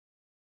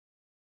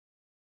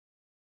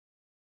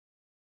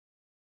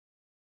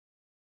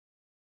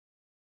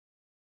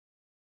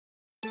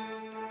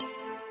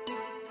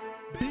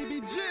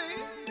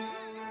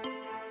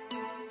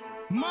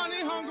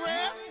Money hungry.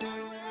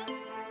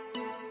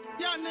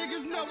 Y'all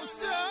niggas know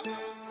what's up.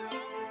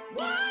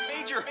 What?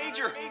 Major.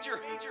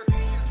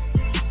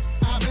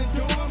 I've been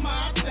doing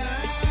my thing.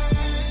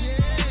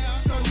 Yeah.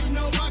 So you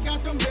know I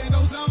got them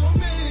bandos on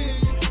me.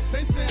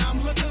 They say I'm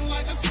looking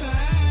like a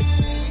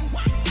stain.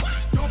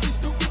 Don't be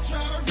stupid,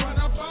 try to run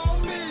up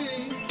on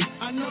me.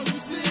 I know you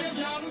see a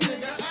young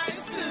nigga I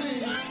ain't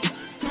seen.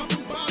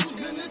 Couple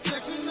bottles in this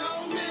section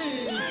on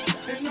me.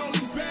 And all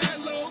these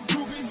bad little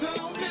groupies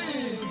on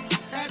me.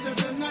 After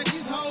the night,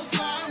 these hoes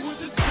slide with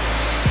the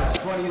team. It's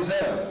funny as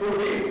hell.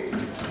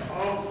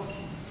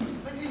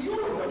 Nigga, you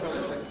don't know.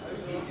 Listen.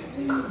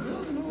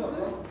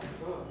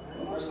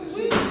 Want some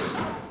weed or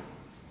something?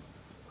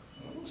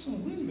 Want some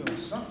weed or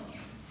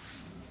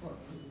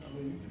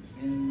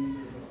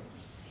something?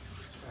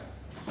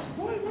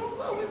 Boy,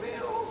 roll out with me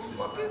all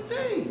fucking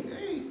day.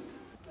 Hey,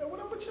 yo, what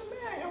up with your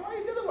man? Yo, why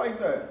you did it like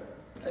that?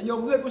 Hey,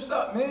 yo, Blick, what's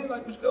up, man?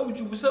 Like, what's good with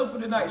you? What's up for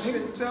the night, nigga?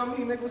 Shit, tell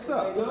me, nigga, what's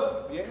up? Hey,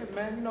 good? Yeah,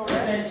 man, you know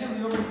that. Hey, Jimmy,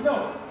 you already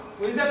know.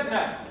 Where's that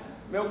tonight?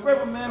 Milk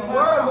River, man.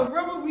 Word,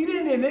 River, we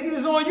in there, nigga.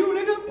 It's on you,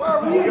 nigga.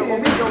 Word, we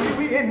in there.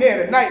 We in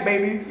there tonight,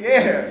 baby.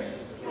 Yeah.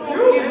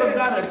 You even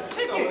got a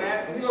ticket.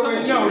 You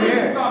already know,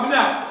 nigga. Coming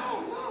out.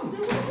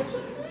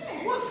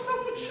 What's up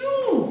with you?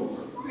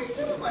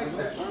 It's like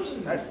that.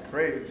 That's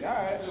crazy. All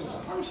right. It's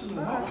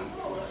personal, huh?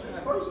 It's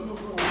personal.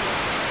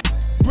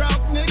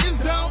 Broke niggas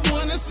don't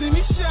wanna see me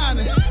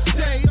shining.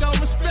 They don't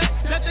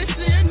respect that they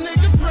see a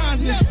nigga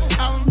grinding.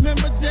 I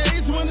remember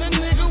days when a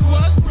nigga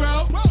was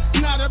broke.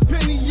 Not a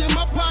penny in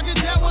my pocket,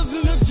 that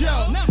wasn't a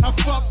joke. I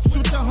fucked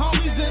with the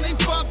homies and they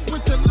fucked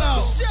with the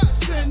low.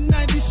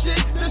 1090 shit,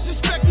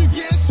 disrespect you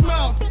getting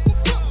smoked.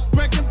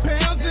 Breaking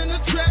pounds in the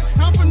track,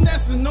 I'm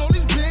finessing. All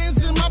these bands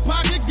in my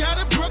pocket, got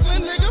a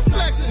Brooklyn nigga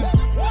flexing.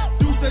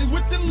 Say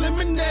with the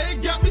lemonade,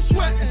 got me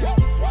sweating.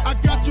 I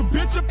got your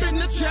bitch up in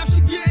the trap,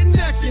 she getting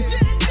naked.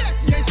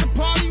 Gangsta the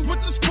party with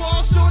the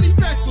squad, shorty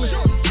reckless.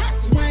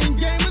 Wayne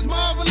game is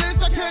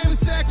marvelous, I came in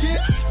second.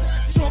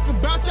 Talk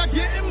about y'all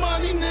getting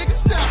money,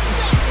 niggas stop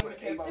it.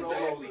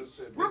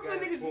 Brooklyn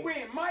niggas is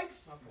wearing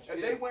mics.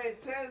 And they wearing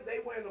 10s, they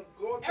wearing them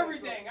gold.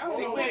 Everything.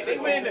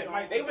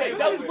 They wear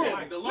double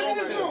tip. The long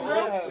tip.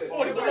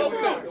 Oh, the low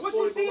tip. What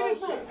you see in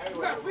this room?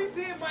 You got 3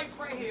 pair mics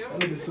right here. That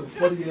nigga's some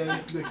funny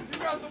ass nigga. You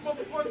got some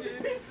motherfucking...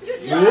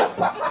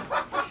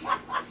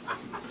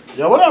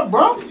 Yo, what up,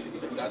 bro?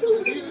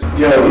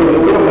 Yo,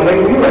 what up, my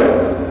nigga? You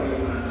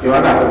at? Yo, I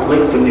got the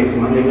Blick for niggas,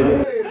 my nigga.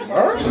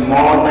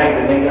 Tomorrow night,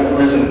 the nigga got to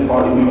listen to the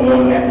party. We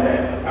on after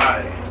that.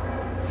 Alright.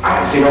 I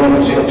can see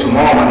on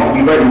tomorrow, my nigga.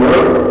 We ready,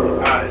 word?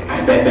 Alright.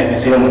 I bet,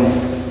 see on.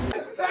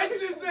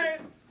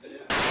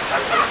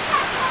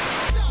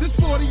 This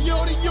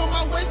 40-40 on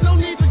my waist, no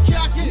need to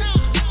cock it.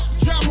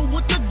 Drama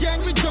with the gang,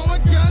 we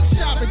going gun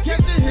shopping.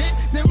 Catch a hit,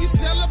 then we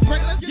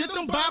celebrate. Let's get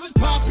them bottles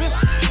popping.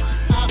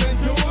 I've been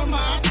doing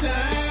my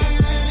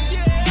thing.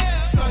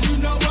 So you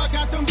know I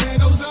got them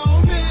bandos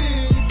on me.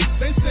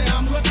 They say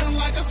I'm looking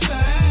like a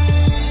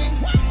stain.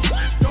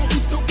 Don't be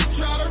stupid,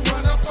 try to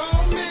run up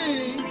on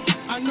me.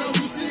 I know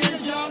you see a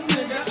young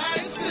nigga I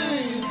ain't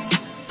seen.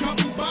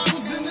 Couple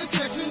bottles in this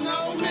section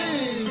on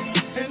me.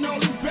 And all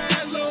these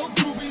bad little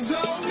groupies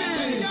on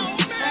me.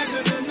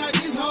 After the night,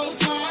 these hoes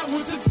slide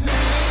with the team.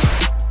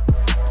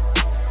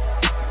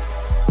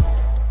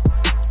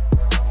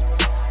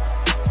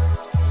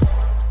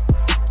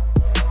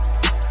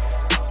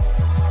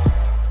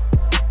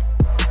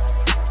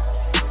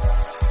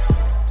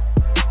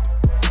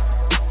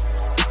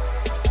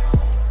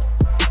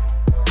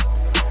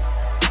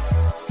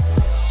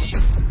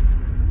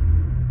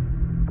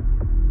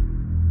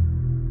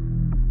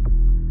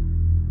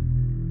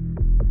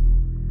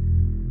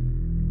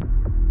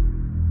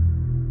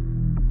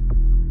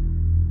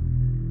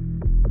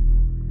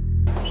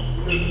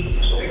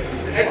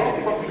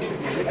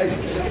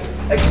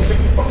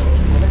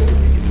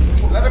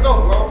 Let her go,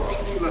 bro.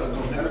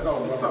 Let her go.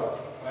 What's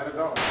up? Let her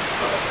go.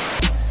 What's up?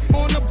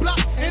 On the block,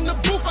 in the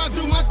booth, I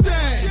do my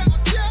thing.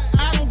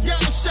 I don't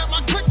gotta shut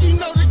my quick, you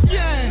know the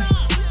game.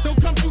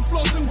 Don't come too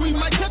close and we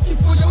might cut you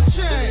for your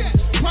chain.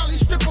 Probably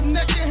strip them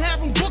naked,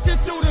 have them booking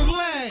through the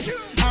lane.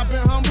 I've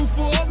been humble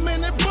for a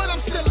minute, but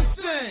I'm still the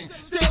same.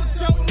 Still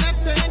toting that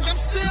thing, I'm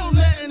still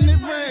letting it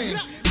rain.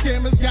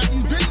 Scammers got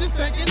these bitches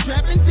thinking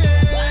trapping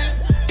dead.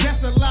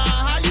 That's a lie,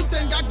 how you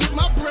think I get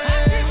my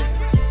bread?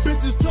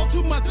 Bitches talk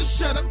too much to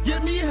shut up,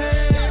 give me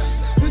head.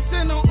 This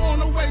ain't no on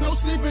the way, no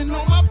sleeping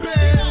on my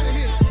bed.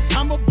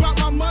 I'm about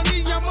my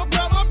money, I'm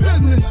about my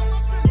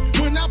business.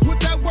 When I put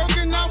that work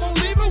in, I won't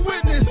leave a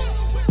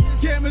witness.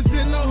 Cameras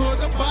in the hood,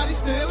 the body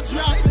still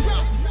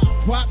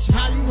dropping. Watch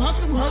how you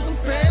hustle, heard them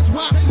fans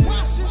watching.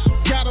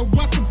 Gotta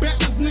watch the back,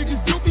 cause niggas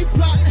do be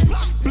plotting.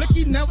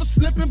 Blicky never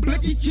slipping,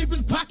 Blicky keep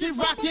his pocket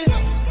rocking.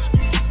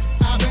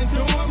 I've been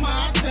doing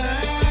my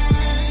thing.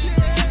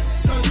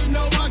 So you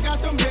know I got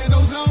them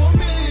bandos on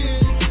me.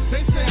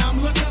 They say I'm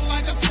looking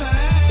like a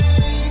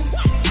stain.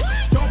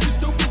 Don't be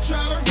stupid,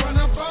 try to run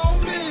up on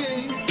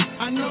me.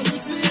 I know you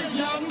see a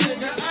young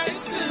nigga I ain't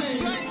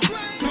seen.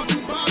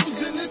 Couple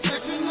bottles in this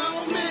section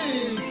on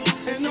me.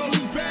 And all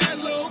these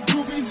bad little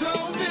groupies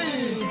on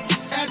me.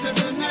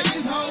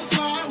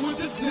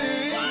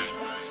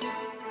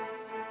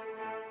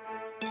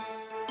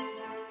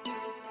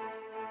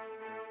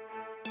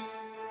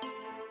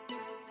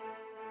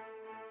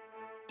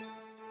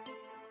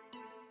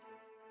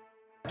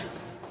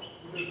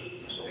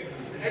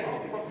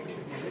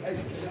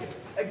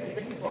 Like this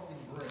big fuck.